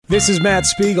This is Matt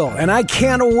Spiegel, and I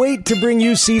can't wait to bring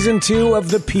you Season 2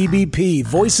 of the PBP,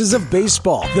 Voices of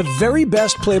Baseball. The very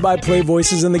best play-by-play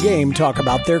voices in the game talk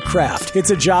about their craft. It's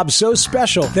a job so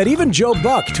special that even Joe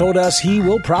Buck told us he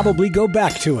will probably go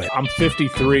back to it. I'm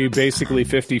 53, basically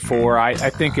 54. I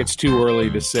think it's too early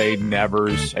to say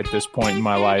nevers at this point in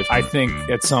my life. I think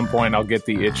at some point I'll get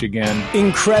the itch again.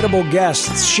 Incredible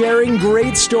guests sharing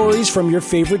great stories from your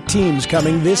favorite teams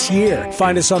coming this year.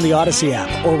 Find us on the Odyssey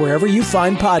app or wherever you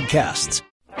find podcasts. By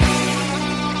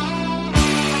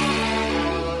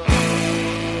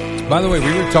the way,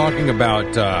 we were talking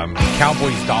about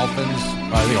Cowboys Dolphins.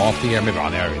 I think off the air, maybe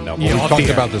on the air. I don't know. We've talked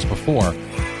about this before.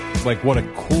 Like what a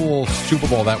cool Super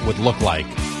Bowl that would look like.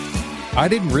 I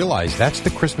didn't realize that's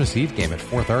the Christmas Eve game at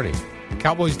 4:30.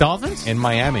 Cowboys Dolphins in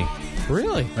Miami.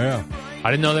 Really? Yeah. I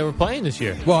didn't know they were playing this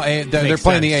year. Well, they're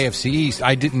playing the AFC East.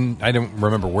 I don't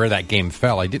remember where that game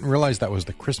fell. I didn't realize that was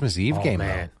the Christmas Eve game.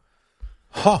 Man. Though.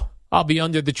 Huh. I'll be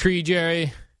under the tree,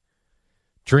 Jerry,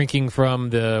 drinking from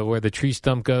where the tree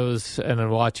stump goes and then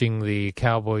watching the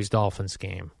Cowboys-Dolphins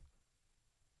game.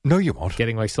 No, you won't.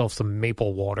 Getting myself some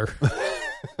maple water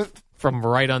from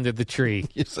right under the tree.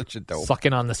 You're such a dope.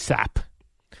 Sucking on the sap.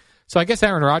 So I guess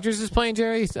Aaron Rodgers is playing,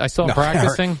 Jerry? I saw him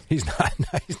practicing. He's not.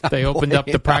 They opened up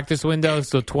the practice window,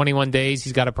 so 21 days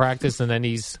he's got to practice, and then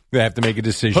they have to make a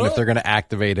decision if they're going to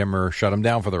activate him or shut him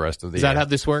down for the rest of the year. Is that how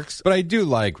this works? But I do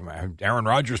like Aaron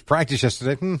Rodgers' practice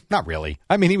yesterday. Not really.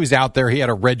 I mean, he was out there. He had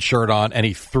a red shirt on, and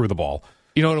he threw the ball.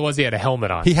 You know what it was? He had a helmet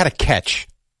on. He had a catch.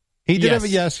 He did.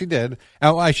 Yes, he did.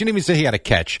 Oh, I shouldn't even say he had a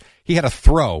catch. He had a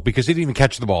throw because he didn't even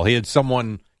catch the ball. He had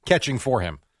someone catching for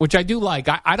him. Which I do like.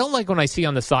 I don't like when I see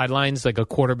on the sidelines like a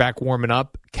quarterback warming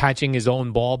up, catching his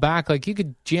own ball back. Like you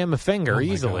could jam a finger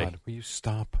easily. God, will you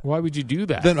stop? Why would you do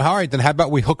that? Then all right. Then how about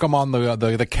we hook them on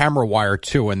the camera wire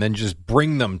too, and then just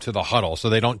bring them to the huddle so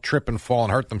they don't trip and fall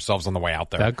and hurt themselves on the way out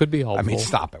there. That could be helpful. I mean,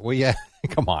 stop it. Well, yeah,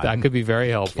 come on. That could be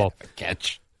very helpful.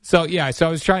 Catch. So yeah. So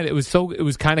I was trying. It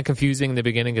was kind of confusing in the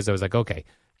beginning because I was like, okay,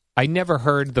 I never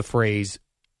heard the phrase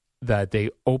that they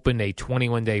opened a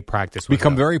 21-day practice window.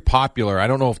 Become very popular. I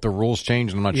don't know if the rules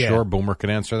changed. I'm not sure. Boomer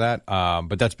can answer that.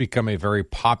 But that's become a very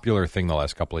popular thing the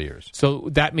last couple of years. So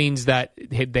that means that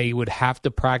they would have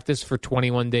to practice for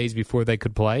 21 days before they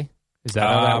could play? Is that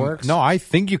how that works? No, I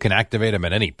think you can activate him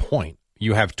at any point.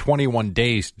 You have 21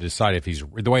 days to decide if he's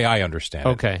 – the way I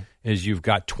understand it is you've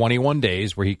got 21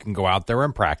 days where he can go out there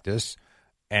and practice,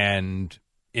 and –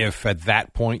 if at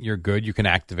that point you're good, you can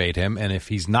activate him. And if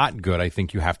he's not good, I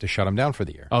think you have to shut him down for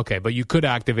the year. Okay, but you could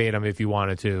activate him if you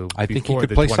wanted to. I think he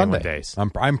could play Sunday. Days.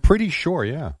 I'm pretty sure,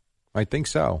 yeah. I think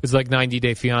so. It's like 90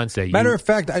 Day Fiancé. Matter of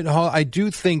fact, I do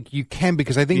think you can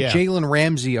because I think Jalen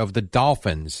Ramsey of the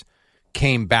Dolphins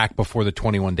came back before the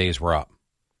 21 days were up.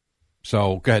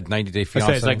 So go ahead, 90 Day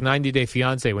Fiancé. It's like 90 Day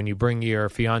Fiancé. When you bring your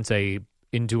fiancé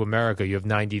into America, you have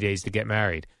 90 days to get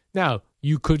married. Now,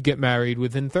 you could get married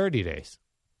within 30 days.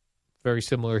 Very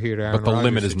similar here to Aaron Rodgers' But the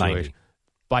limit is situation. 90.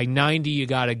 By 90, you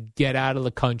got to get out of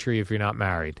the country if you're not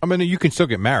married. I mean, you can still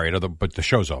get married, but the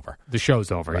show's over. The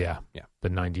show's over, right. Yeah. The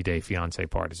 90-day fiancé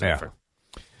part is yeah. over.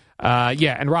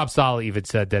 And Rob Saleh even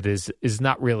said that is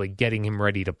not really getting him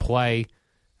ready to play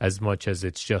as much as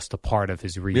it's just a part of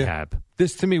his rehab. Yeah.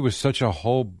 This, to me, was such a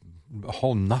whole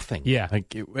nothing. Yeah.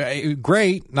 Like,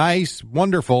 great, nice,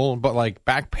 wonderful, but, like,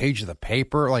 back page of the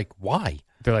paper, like, why?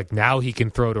 They're like, now he can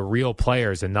throw to real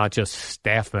players and not just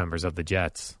staff members of the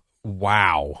Jets.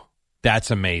 Wow.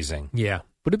 That's amazing. Yeah.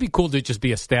 Would it be cool to just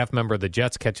be a staff member of the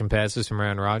Jets catching passes from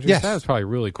Aaron Rodgers? Yes. That was probably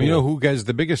really cool. You know who gets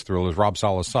the biggest thrill is Rob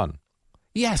Saleh's son.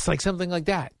 Yes, like something like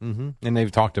that. Mm-hmm. And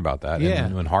they've talked about that. Yeah.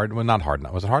 Not Hard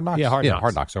Knocks. Was it Hard Knocks? Yeah, Hard Knocks.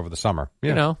 Hard Knocks over the summer. Yeah.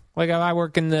 You know, like I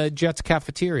work in the Jets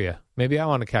cafeteria. Maybe I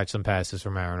want to catch some passes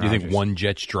from Aaron Rodgers. You think one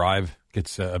Jets drive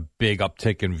gets a big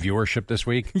uptick in viewership this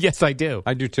week? Yes, I do.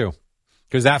 I do too.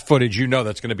 Because that footage,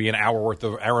 that's going to be an hour worth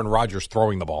of Aaron Rodgers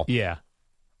throwing the ball. Yeah.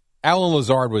 Alan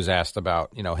Lazard was asked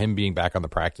about, him being back on the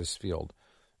practice field.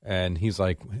 And he's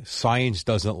like, science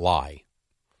doesn't lie.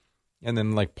 And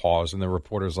then, pause, and the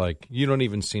reporter's like, you don't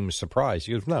even seem surprised.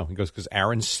 He goes, no. He goes, because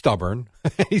Aaron's stubborn.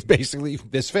 He's basically,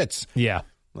 this fits. Yeah.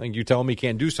 Like, you tell him he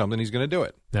can't do something, he's going to do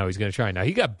it. No, he's going to try. Now,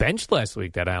 he got benched last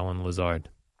week, that Alan Lazard.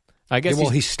 I guess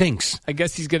he stinks. I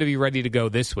guess he's going to be ready to go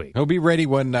this week. He'll be ready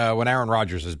when Aaron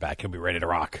Rodgers is back. He'll be ready to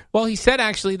rock. Well, he said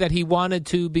actually that he wanted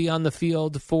to be on the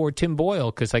field for Tim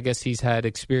Boyle because I guess he's had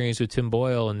experience with Tim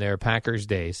Boyle in their Packers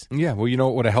days. Yeah, well, you know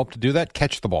what would have helped to do that?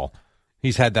 Catch the ball.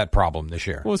 He's had that problem this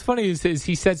year. Well, what's funny is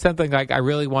he said something like, I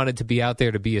really wanted to be out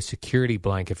there to be a security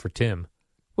blanket for Tim.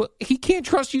 Well, he can't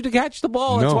trust you to catch the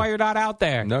ball. No. That's why you're not out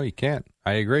there. No, you can't.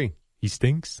 I agree. He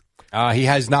stinks. He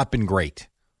has not been great.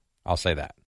 I'll say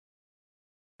that.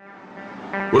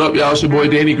 What up, y'all? It's your boy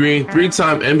Danny Green,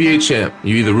 3-time NBA champ.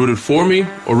 You either rooted for me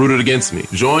or rooted against me.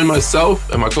 Join myself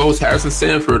and my co-host Harrison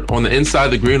Sanford on the Inside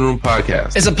the Green Room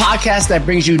podcast. It's a podcast that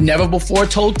brings you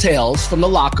never-before-told tales from the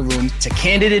locker room to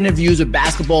candid interviews with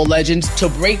basketball legends to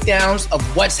breakdowns of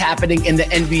what's happening in the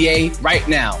NBA right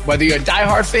now. Whether you're a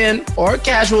diehard fan or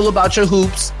casual about your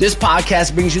hoops, this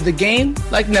podcast brings you the game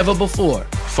like never before.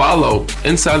 Follow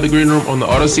Inside the Green Room on the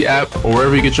Odyssey app or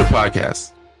wherever you get your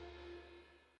podcasts.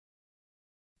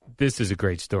 This is a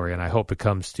great story, and I hope it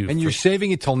comes to... And you're saving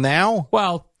it till now?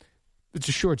 Well, it's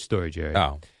a short story, Jerry.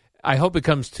 Oh. I hope it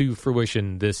comes to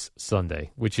fruition this Sunday,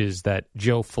 which is that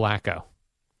Joe Flacco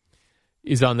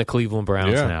is on the Cleveland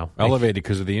Browns now. Elevated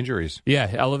because of the injuries.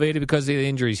 Yeah, elevated because of the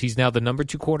injuries. He's now the number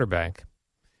 2 quarterback.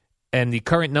 And the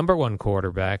current number 1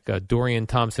 quarterback, Dorian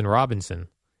Thompson-Robinson,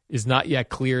 is not yet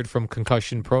cleared from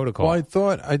concussion protocol. Well, I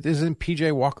thought, isn't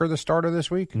P.J. Walker the starter this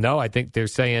week? No, I think they're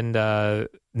saying,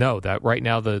 no, that right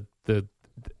now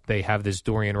they have this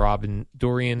Dorian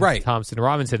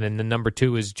Thompson-Robinson, and the number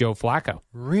 2 is Joe Flacco.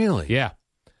 Really? Yeah.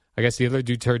 I guess the other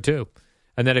dude's hurt too.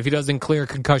 And then if he doesn't clear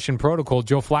concussion protocol,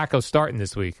 Joe Flacco's starting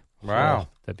this week. Wow. Oh,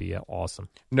 that'd be awesome.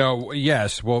 No,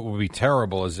 yes. What would be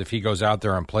terrible is if he goes out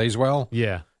there and plays well.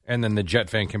 Yeah. And then the Jet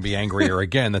fan can be angrier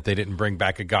again that they didn't bring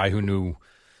back a guy who knew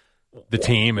the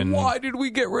team. And why did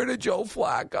we get rid of Joe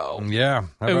Flacco? Yeah.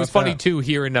 It was funny, too,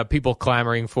 hearing people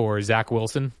clamoring for Zach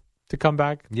Wilson to come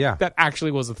back. Yeah. That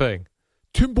actually was a thing.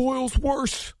 Tim Boyle's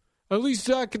worse. At least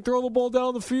Zach can throw the ball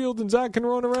down the field and Zach can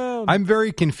run around. I'm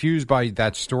very confused by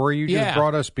that story you just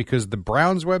brought us because the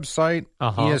Browns website,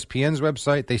 ESPN's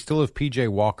website, they still have P.J.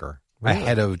 Walker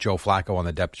ahead of Joe Flacco on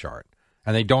the depth chart.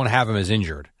 And they don't have him as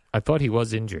injured. I thought he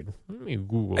was injured. Let me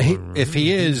Google. If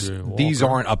he is, these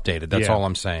aren't updated. That's all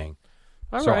I'm saying.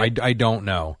 All so right. I don't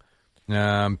know.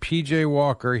 P.J.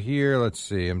 Walker here. Let's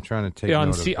see. I'm trying to take note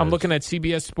of this. I'm looking at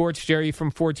CBS Sports, Jerry,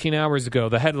 from 14 hours ago.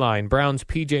 The headline, Browns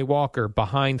P.J. Walker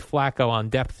behind Flacco on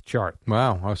depth chart.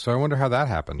 Wow. So I wonder how that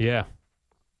happened. Yeah.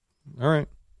 All right.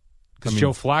 Because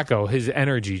Joe Flacco, his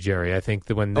energy, Jerry, I think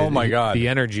when the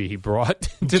energy he brought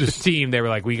to the team, they were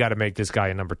like, we got to make this guy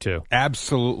a number 2.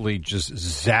 Absolutely just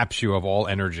zaps you of all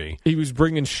energy. He was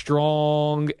bringing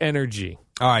strong energy.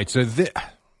 All right. So this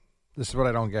is what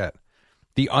I don't get.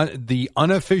 The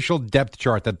unofficial depth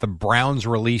chart that the Browns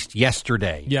released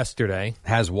yesterday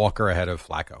has Walker ahead of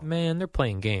Flacco. Man, they're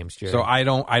playing games, Jerry. So I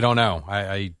don't know.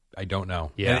 I don't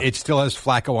know. Yeah. And it still has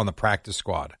Flacco on the practice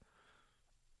squad.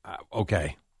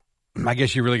 Okay. I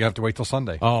guess you really have to wait till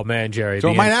Sunday. Oh, man, Jerry. So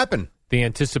it might happen. The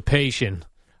anticipation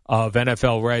of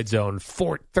NFL Red Zone,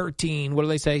 13, what do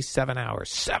they say? 7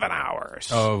 hours. 7 hours.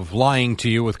 Of lying to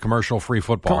you with commercial-free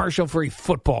football. Commercial-free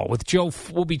football with Joe.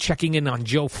 We'll be checking in on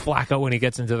Joe Flacco when he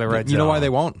gets into the Red Zone. You know why they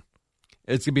won't?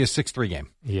 It's going to be a 6-3 game.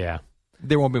 Yeah.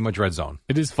 There won't be much Red Zone.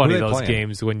 It is funny, those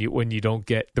games when you don't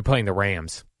get – they're playing the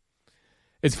Rams.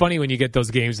 It's funny when you get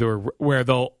those games where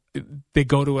they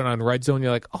go to it on Red Zone.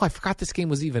 You're like, oh, I forgot this game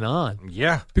was even on.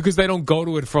 Yeah. Because they don't go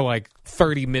to it for like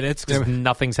 30 minutes because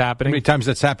nothing's happening. How many times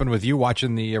that's happened with you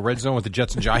watching the Red Zone with the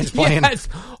Jets and Giants playing? Yes,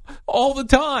 all the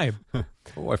time.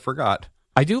 Oh, I forgot.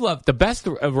 I do love the best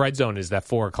of Red Zone is that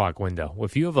 4 o'clock window.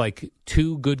 If you have like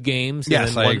 2 good games,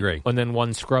 yes, I agree, and then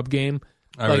 1 scrub game,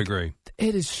 I would agree.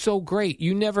 It is so great.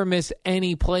 You never miss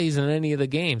any plays in any of the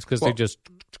games because they're just.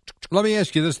 Let me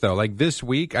ask you this though: like this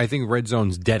week, I think Red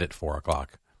Zone's dead at 4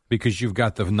 o'clock because you've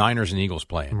got the Niners and Eagles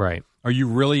playing. Right? Are you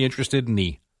really interested in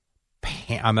the?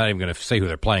 I'm not even going to say who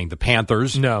they're playing. The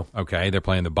Panthers. No. Okay, they're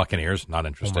playing the Buccaneers. Not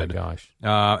interested. Oh, my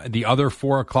gosh. The other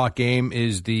 4 o'clock game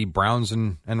is the Browns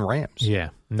and Rams. Yeah.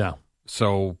 No.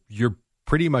 So you're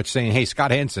pretty much saying, hey,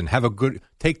 Scott Hanson,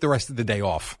 take the rest of the day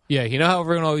off. Yeah. You know how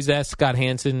everyone always asks Scott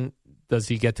Hanson, does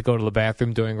he get to go to the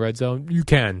bathroom during Red Zone? You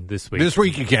can this week. This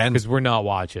week you can. Because we're not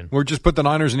watching. We're just put the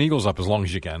Niners and Eagles up as long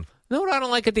as you can. No, what I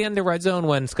don't like at the end of Red Zone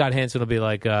when Scott Hanson will be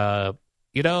like,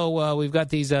 we've got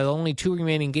these only 2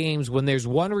 remaining games. When there's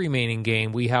 1 remaining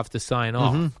game, we have to sign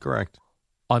off. Mm-hmm, correct.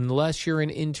 Unless you're an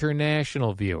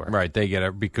international viewer. Right, they get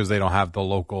it because they don't have the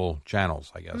local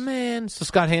channels, I guess. Man, so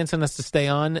Scott Hanson has to stay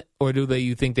on, or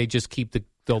you think they just keep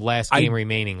the last game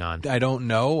remaining on? I don't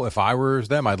know. If I were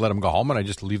them, I'd let them go home and I'd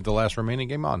just leave the last remaining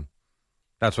game on.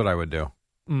 That's what I would do.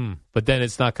 But then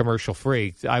it's not commercial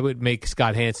free. I would make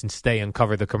Scott Hanson stay and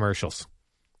cover the commercials.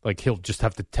 Like, he'll just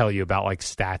have to tell you about, like,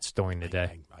 stats during the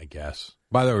day. I guess.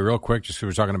 By the way, real quick, just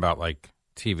because we're talking about, like,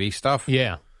 TV stuff.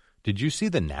 Yeah. Did you see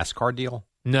the NASCAR deal?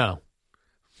 No.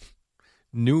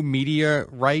 New media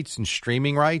rights and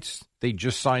streaming rights. They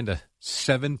just signed a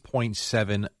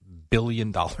 $7.7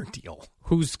 billion deal.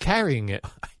 Who's carrying it?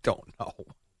 I don't know.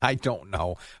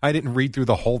 I didn't read through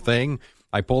the whole thing.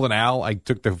 I pulled an Al. I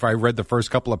read the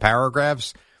first couple of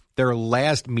paragraphs. Their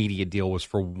last media deal was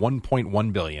for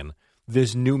 $1.1 billion.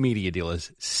 This new media deal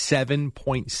is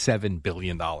 $7.7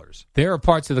 billion. There are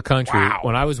parts of the country,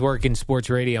 when I was working sports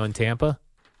radio in Tampa,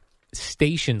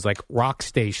 stations like rock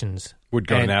stations would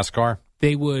go to NASCAR.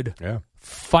 They would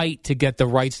fight to get the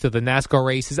rights to the NASCAR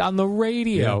races on the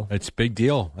radio. Yeah, it's a big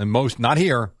deal. And most, not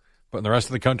here, but in the rest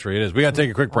of the country it is. We got to take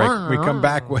a quick break. When we come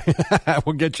back,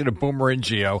 we'll get you to Boomer and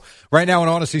Gio. Right now on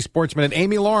Odyssey Sportsman and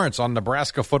Amy Lawrence on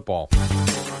Nebraska football.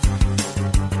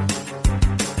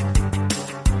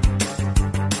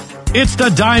 It's the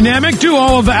dynamic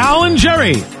duo of Al and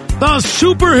Jerry, the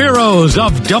superheroes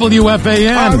of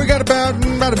WFAN. All right, we got about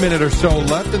a minute or so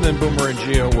left, and then Boomer and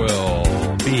Gio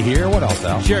will be here. What else,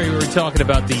 Al? Jerry, we were talking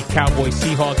about the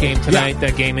Cowboys-Seahawks game tonight.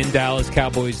 That game in Dallas,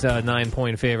 Cowboys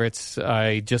 9-point favorites.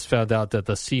 I just found out that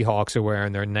the Seahawks are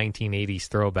wearing their 1980s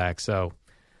throwback. So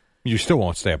you still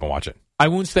won't stay up and watch it? I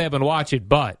won't stay up and watch it,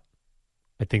 but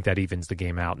I think that evens the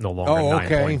game out. No longer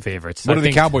 9-point favorites. What are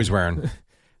the Cowboys wearing?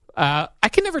 I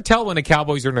can never tell when the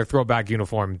Cowboys are in their throwback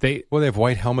uniform. They have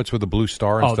white helmets with a blue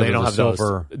star instead they don't of the have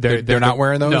silver. Those. They're not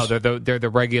wearing those? No, they're the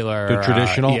regular. The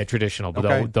traditional? Yeah, traditional.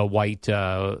 Okay. The white,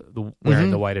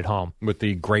 wearing the white at home. With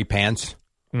the gray pants?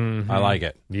 Mm-hmm. I like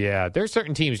it. Yeah, there's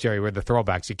certain teams, Jerry, where the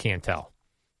throwbacks you can't tell.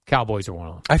 Cowboys are one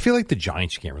of them. I feel like the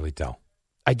Giants you can't really tell.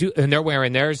 I do, and they're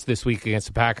wearing theirs this week against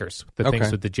the Packers. The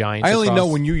things with the Giants. I only know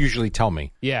when you usually tell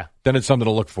me. Yeah. Then it's something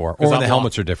to look for. Or when the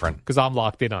helmets are different. Because I'm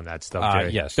locked in on that stuff,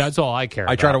 Jerry. Yes. That's all I care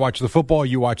about. I try to watch the football.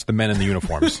 You watch the men in the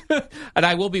uniforms. And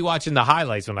I will be watching the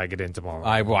highlights when I get in tomorrow.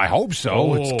 I hope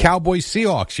so. It's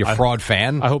Cowboys-Seahawks, you fraud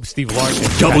fan. I hope Steve Larson.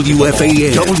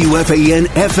 WFAN, WFAN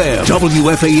FM,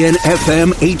 WFAN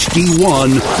FM HD1,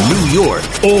 New York.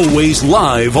 Always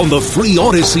live on the free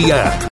Odyssey app.